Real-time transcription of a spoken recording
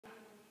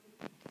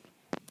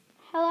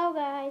Hello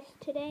guys,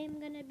 today I'm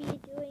going to be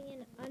doing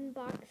an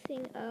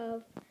unboxing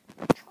of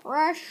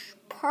Trash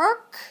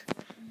Park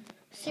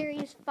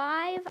Series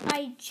 5.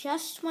 I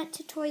just went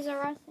to Toys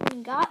R Us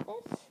and got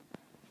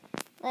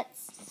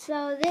this.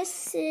 So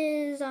this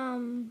is, I have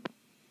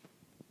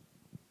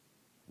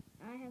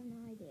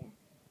no idea.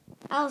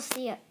 I'll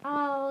see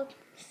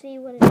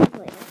what it is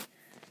later.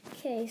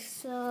 Okay,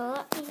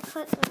 so let me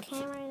put the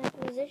camera in a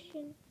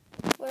position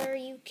where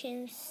you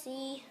can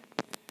see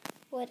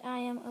what I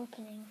am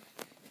opening.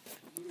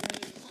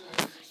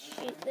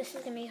 Shoot, this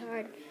is going to be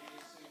hard.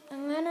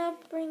 I'm going to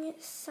bring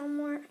it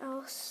somewhere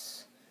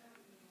else,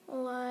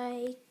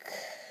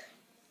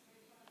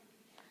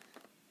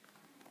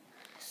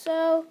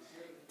 So,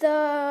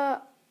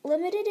 the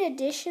limited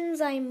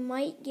editions I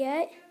might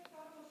get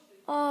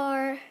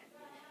are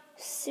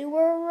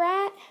Sewer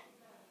Rat,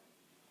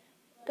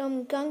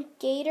 Gunk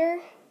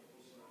Gator,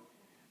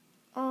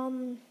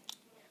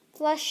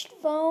 Flushed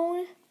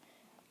Phone,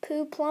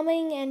 Poo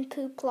Plumbing, and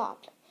Poo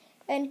Plop.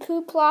 And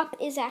Poo Plop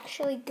is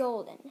actually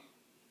golden.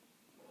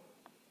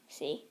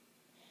 See?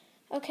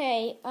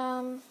 Okay,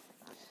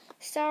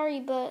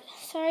 sorry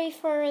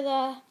for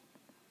the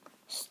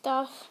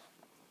stuff,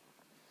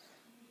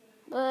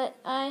 but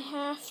I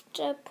have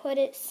to put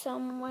it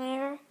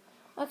somewhere.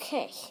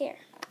 Okay, here.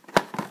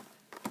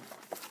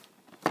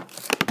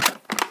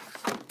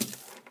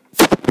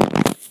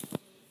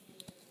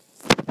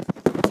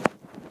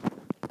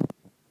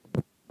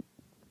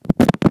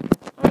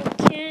 I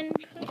can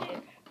put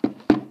it.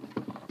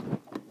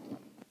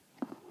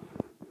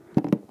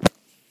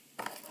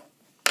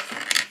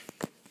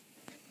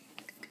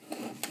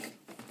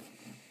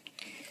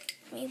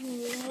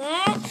 Maybe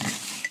that.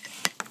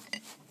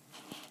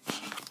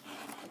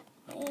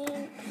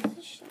 And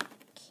position the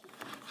key.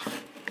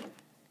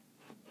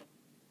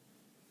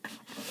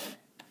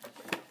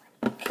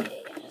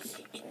 Okay, as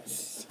you can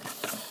see.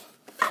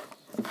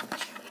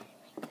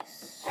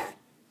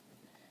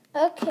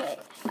 Okay,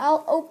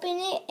 I'll open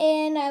it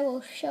and I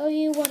will show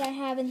you what I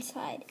have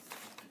inside.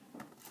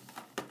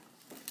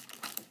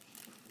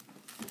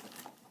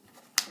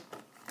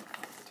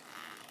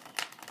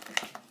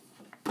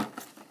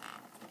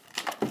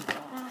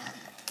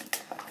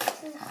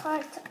 This is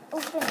hard to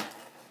open.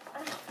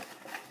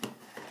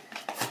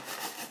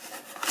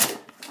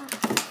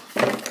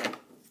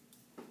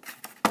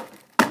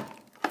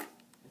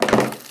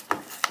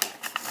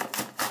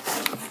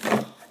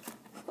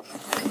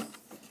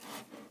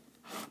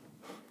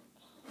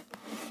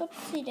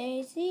 Oopsie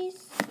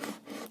daisies.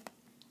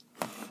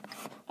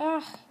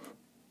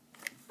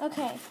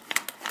 Okay.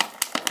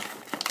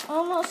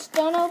 Almost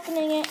done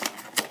opening it.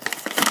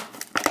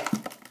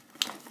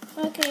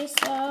 Okay,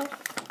 so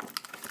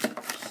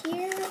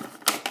here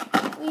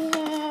we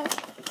have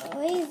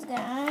these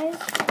guys.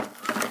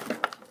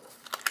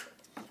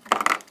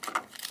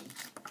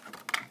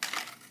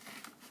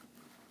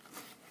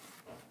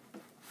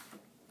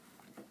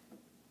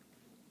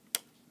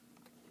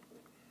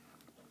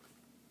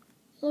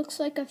 Looks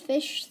like a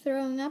fish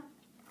throwing up.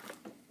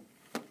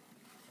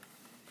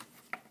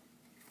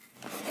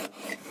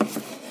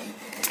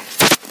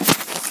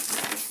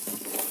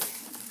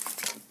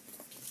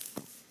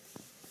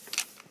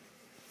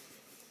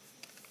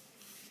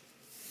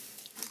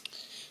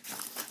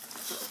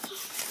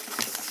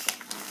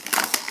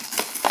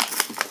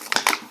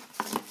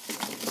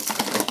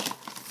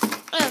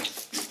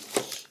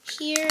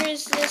 Here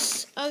is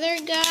this other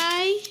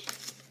guy.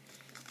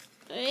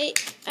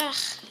 Wait,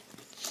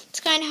 it's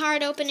kind of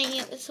hard opening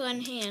it with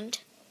one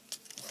hand.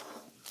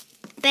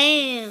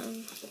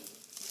 Bam!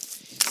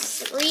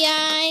 3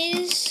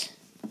 eyes.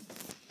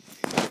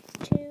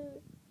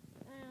 Two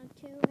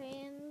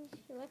hands.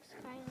 He looks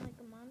kind of like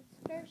a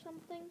monster or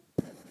something.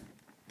 Okay.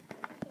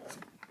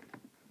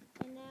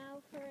 And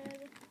now for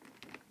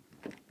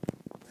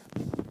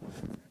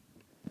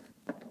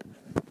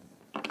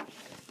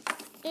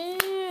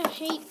I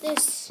hate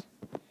this.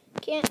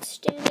 Can't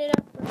stand it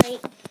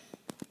upright.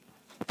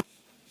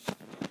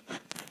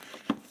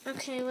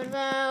 Okay, what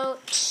about...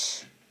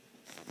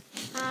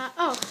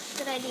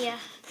 good idea.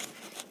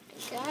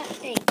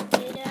 Got a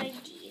good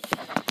idea.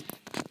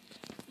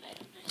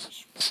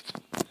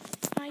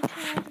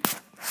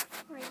 iPad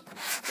right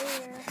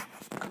there.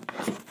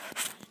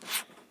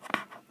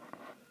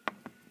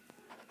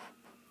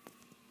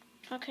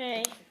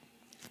 Okay,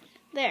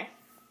 there.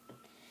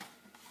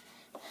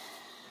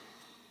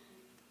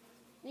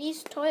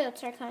 These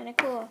toilets are kind of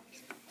cool.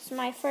 It's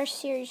my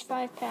first Series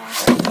 5 pack.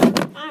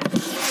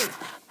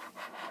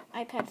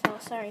 iPad fell,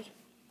 sorry.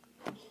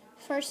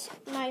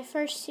 My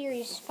first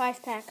Series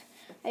 5 pack.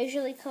 I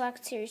usually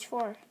collect Series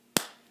 4.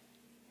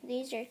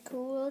 These are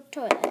cool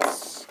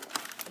toilets.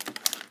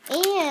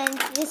 And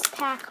this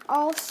pack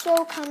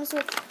also comes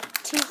with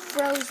 2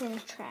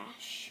 frozen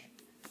trash.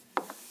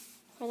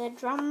 For the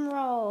drum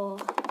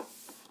roll.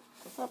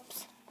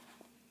 Oops.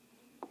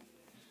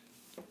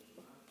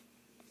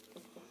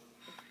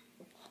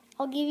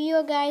 I'll give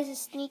you guys a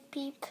sneak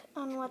peek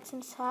on what's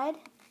inside.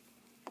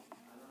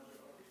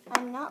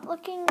 I'm not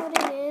looking what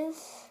it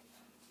is.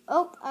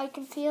 Oh, I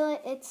can feel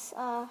it. It's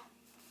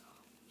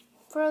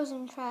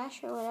frozen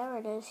trash or whatever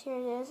it is. Here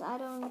it is. I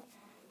don't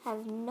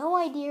have no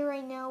idea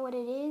right now what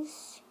it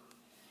is.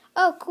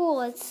 Oh,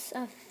 cool. It's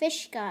a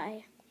fish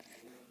guy.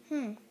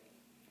 Let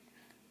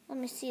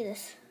me see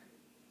this.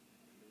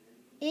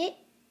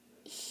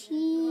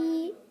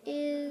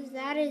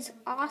 That is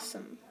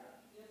awesome.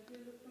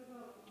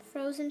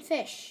 Frozen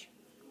fish.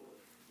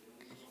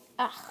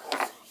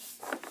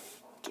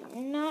 Do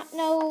not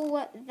know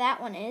what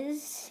that one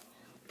is.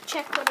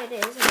 Check what it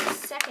is in a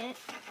second.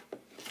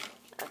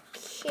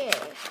 Okay.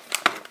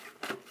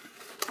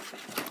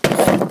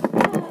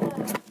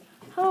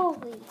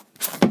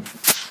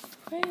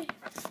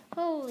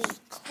 Holy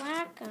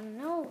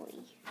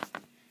clackanoli.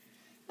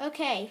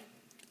 Okay.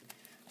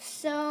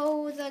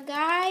 So the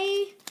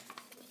guy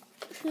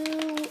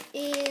who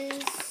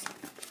is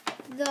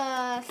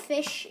the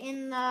fish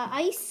in the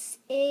ice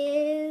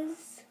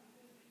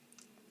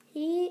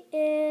he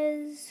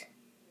is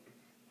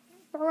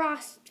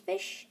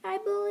frostfish, I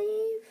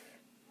believe.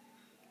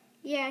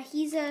 Yeah,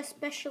 he's a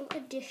special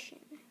edition.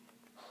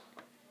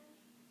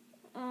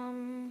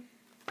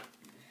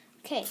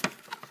 Okay.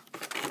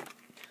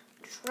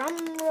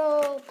 Drum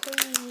roll,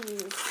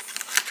 please.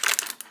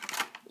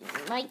 You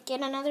might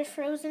get another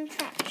frozen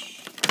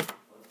trash.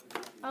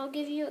 I'll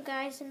give you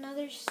guys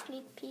another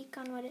sneak peek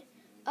on what it...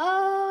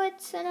 Oh,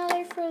 it's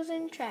another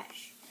frozen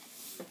trash.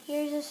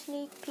 Here's a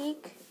sneak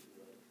peek.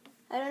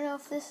 I don't know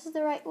if this is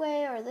the right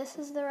way, or this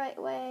is the right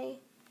way,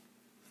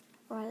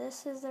 or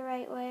this is the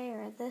right way,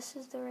 or this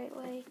is the right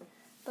way.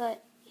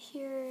 But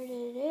here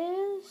it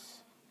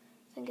is.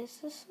 I think it's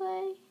this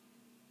way.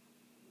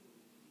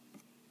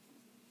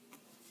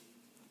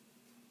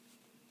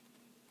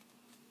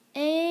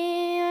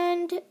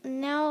 And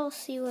now I'll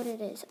see what it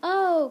is.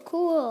 Oh,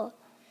 cool.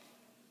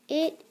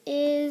 It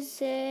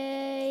is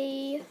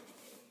a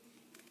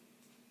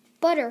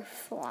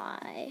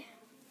butterfly.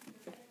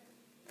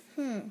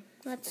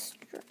 That's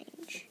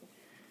strange.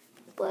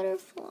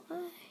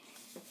 Butterfly.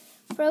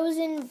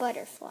 Frozen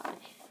butterfly.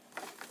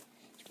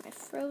 It's my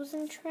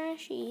frozen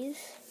trashies.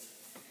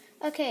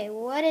 Okay,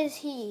 what is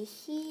he?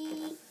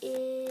 He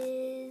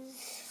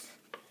is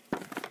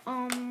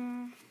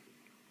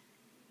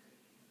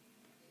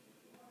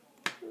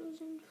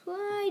frozen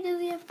fly.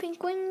 Does he have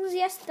pink wings?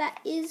 Yes, that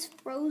is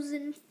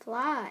frozen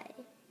fly.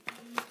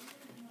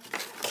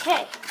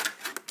 Okay.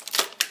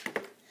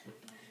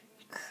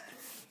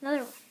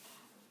 Another one.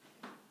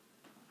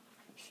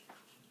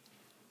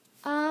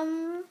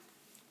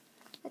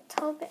 Let's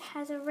hope it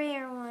has a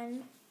rare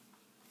one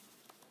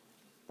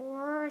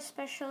or a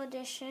special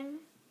edition.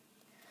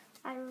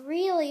 I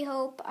really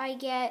hope I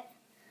get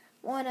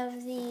one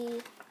of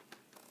the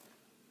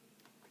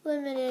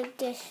limited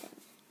edition.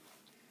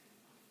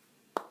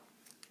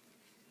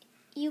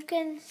 You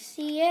can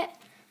see it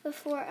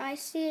before I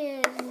see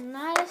it. It's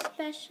not a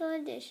special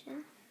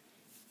edition.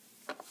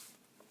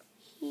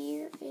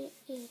 Here it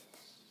is.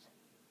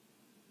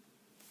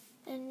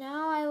 And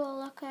now I will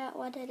look at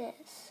what it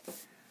is.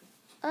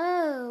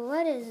 Oh,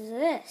 what is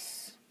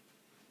this?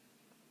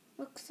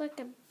 Looks like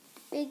a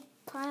big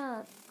pile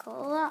of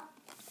glop.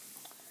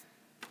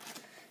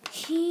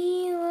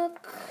 He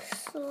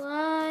looks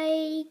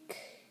like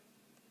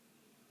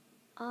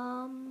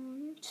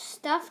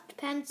stuffed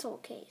pencil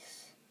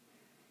case.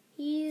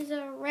 He's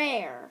a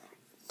rare.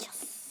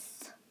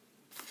 Yes.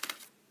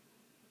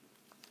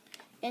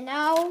 And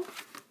now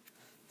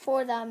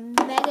for the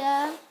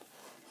mega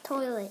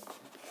toilet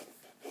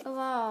of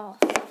all.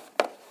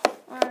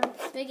 Or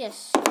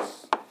biggest.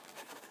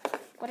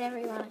 Whatever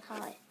you want to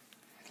call it.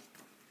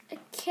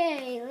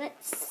 Okay,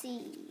 let's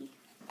see.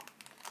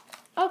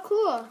 Oh,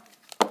 cool.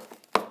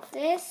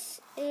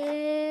 This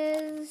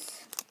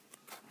is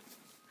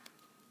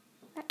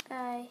that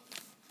guy.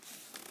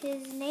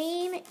 His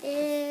name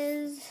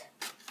is...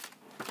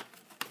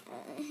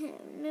 I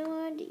have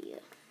no idea.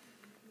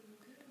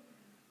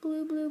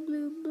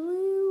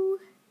 Blue.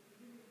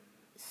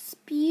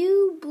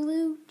 Spew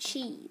blue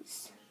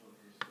cheese.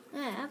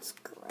 That's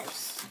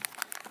gross.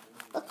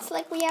 Looks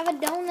like we have a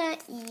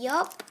donut.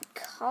 Yup,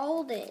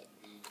 called it.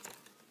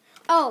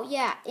 Oh,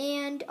 yeah,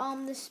 and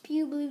the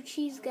spew blue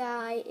cheese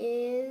guy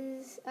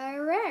is a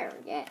rare,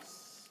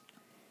 yes.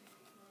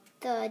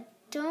 The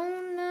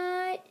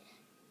donut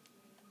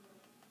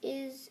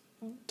is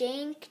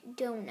Dank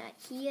Donut.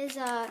 He is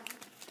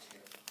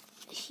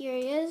here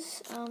he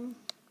is.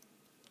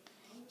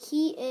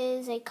 He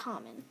is a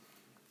common.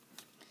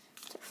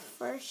 It's our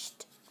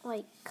first,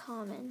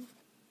 common.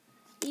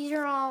 These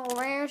are all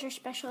rares or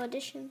special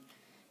edition.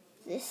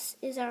 This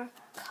is our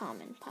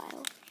common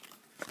pile.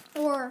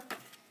 Or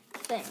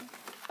thing.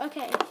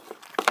 Okay.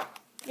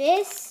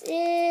 This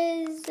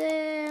is,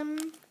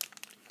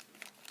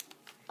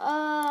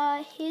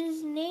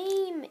 his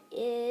name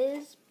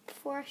is,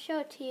 before I show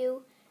it to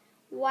you,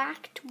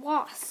 Whacked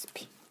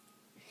Wasp.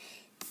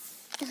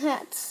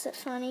 That's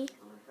funny.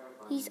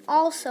 He's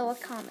also a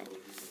common.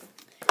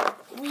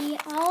 We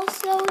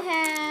also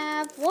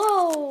have,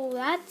 whoa,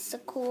 that's a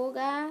cool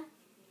guy.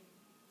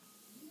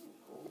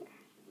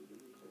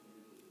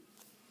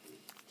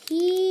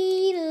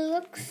 He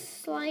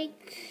looks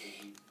like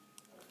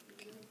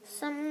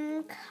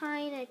some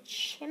kind of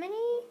chimney.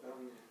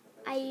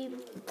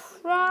 I'm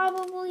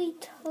probably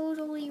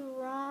totally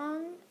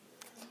wrong,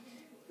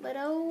 but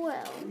oh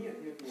well.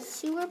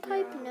 Sewer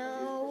pipe,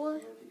 no.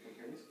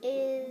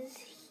 Is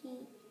he?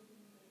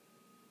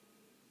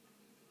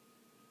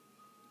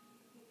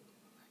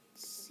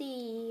 Let's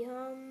see.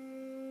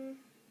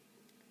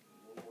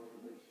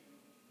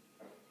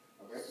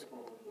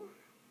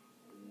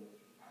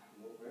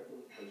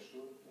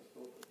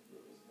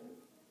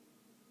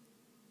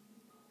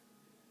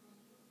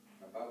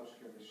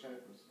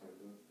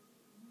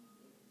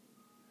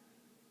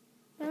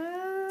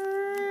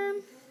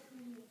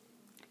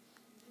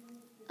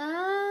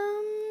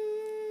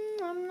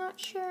 I'm not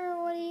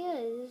sure what he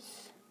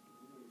is.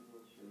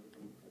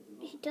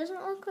 He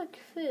doesn't look like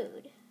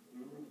food.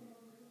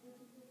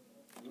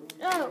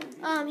 Oh,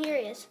 here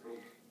he is.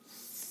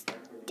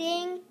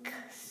 Stink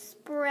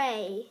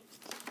spray.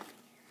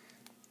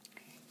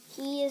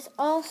 He is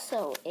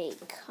also a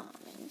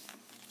common.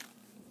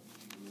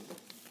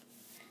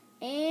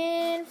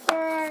 And for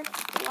our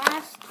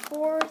last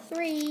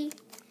 4-3,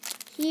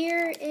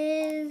 here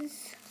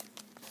is,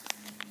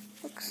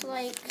 looks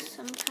like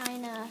some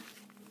kind of,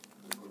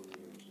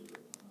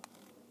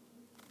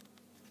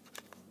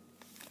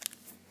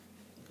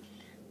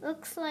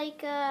 looks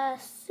like a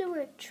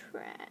sewer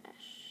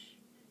trash.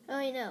 Oh,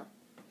 I know.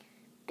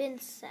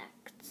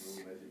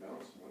 Insects.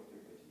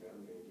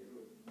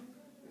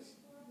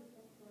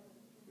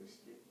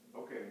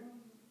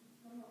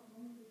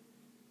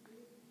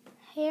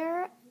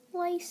 Hair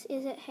lice?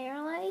 Is it hair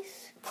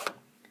lice?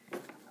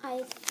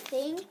 I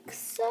think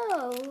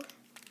so.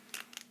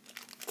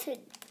 To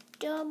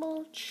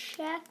double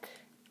check,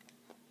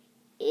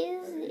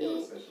 is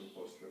it?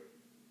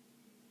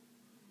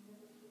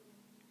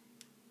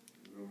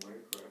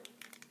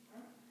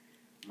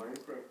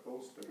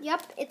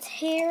 Yep, it's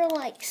hair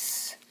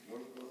lice.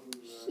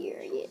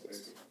 Here he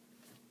is.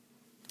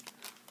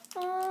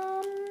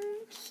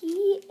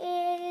 He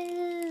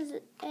is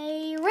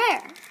a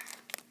rare.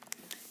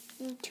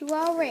 Into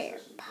our rare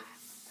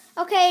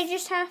pile. Okay,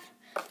 just have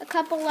a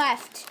couple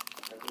left.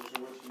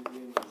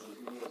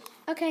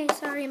 Okay,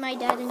 sorry, my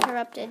dad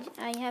interrupted.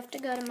 I have to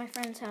go to my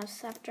friend's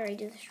house after I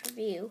do this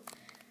review.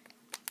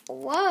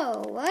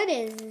 Whoa, what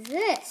is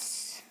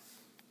this?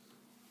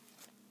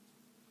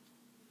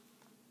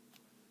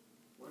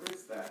 What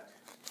is that?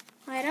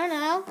 I don't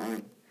know.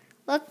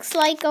 Looks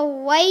like a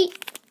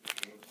white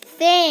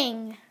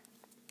thing.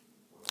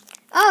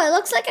 Oh, it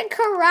looks like a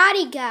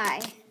karate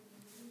guy.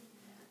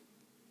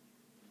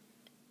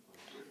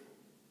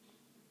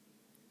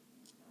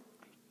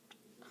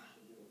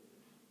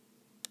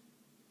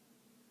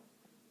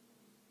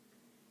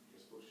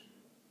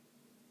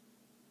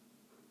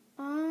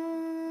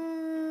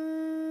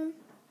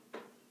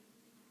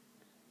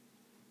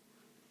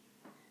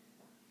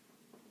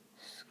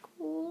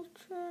 School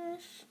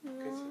trash?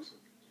 No.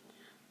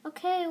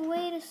 Okay,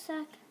 wait a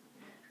sec.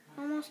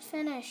 Almost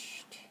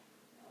finished.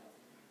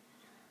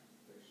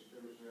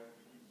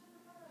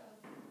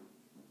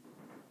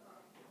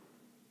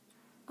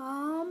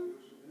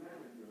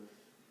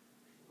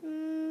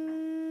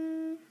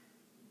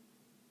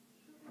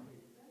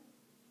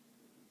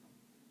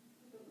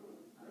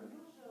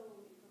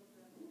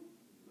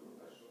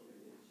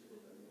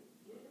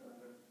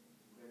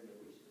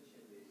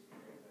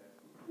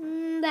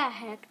 The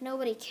heck,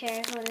 nobody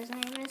cares what his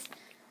name is.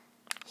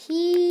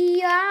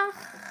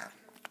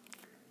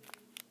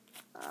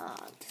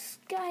 This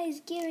guy's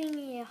giving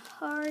me a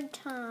hard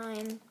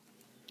time.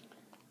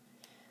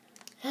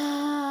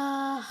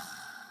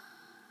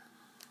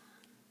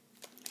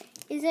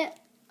 Is it?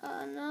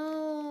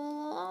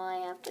 No,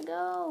 I have to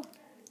go.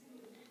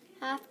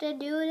 Have to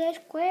do this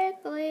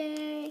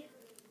quickly.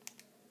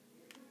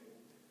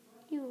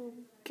 You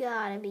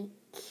gotta be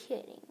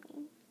kidding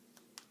me.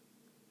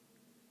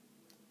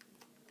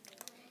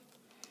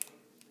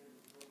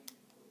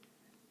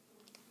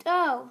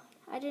 Oh,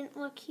 I didn't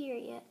look here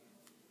yet.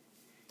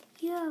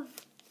 You've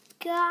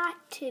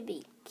got to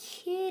be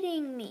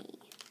kidding me.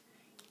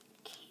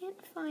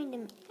 Can't find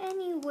him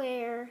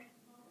anywhere.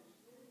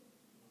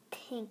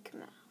 Pink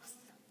mouth.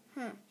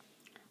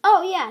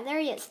 Oh, yeah, there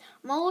he is.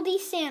 Moldy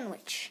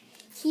Sandwich.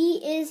 He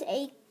is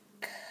a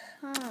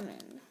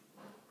common.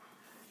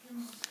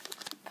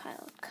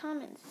 Pile of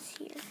commons is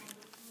here.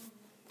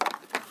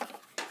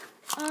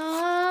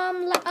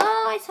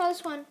 Oh, I saw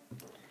this one.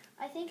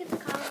 I think it's a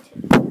common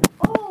too.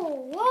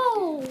 Oh,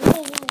 whoa.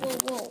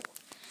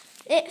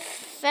 It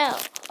fell.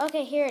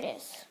 Okay, here it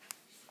is.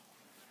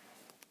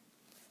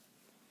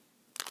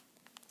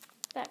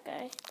 That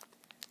guy.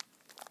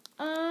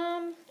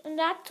 And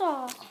that's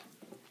all.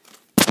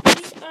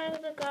 These are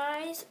the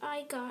guys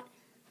I got.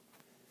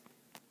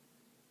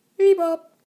 Bebop.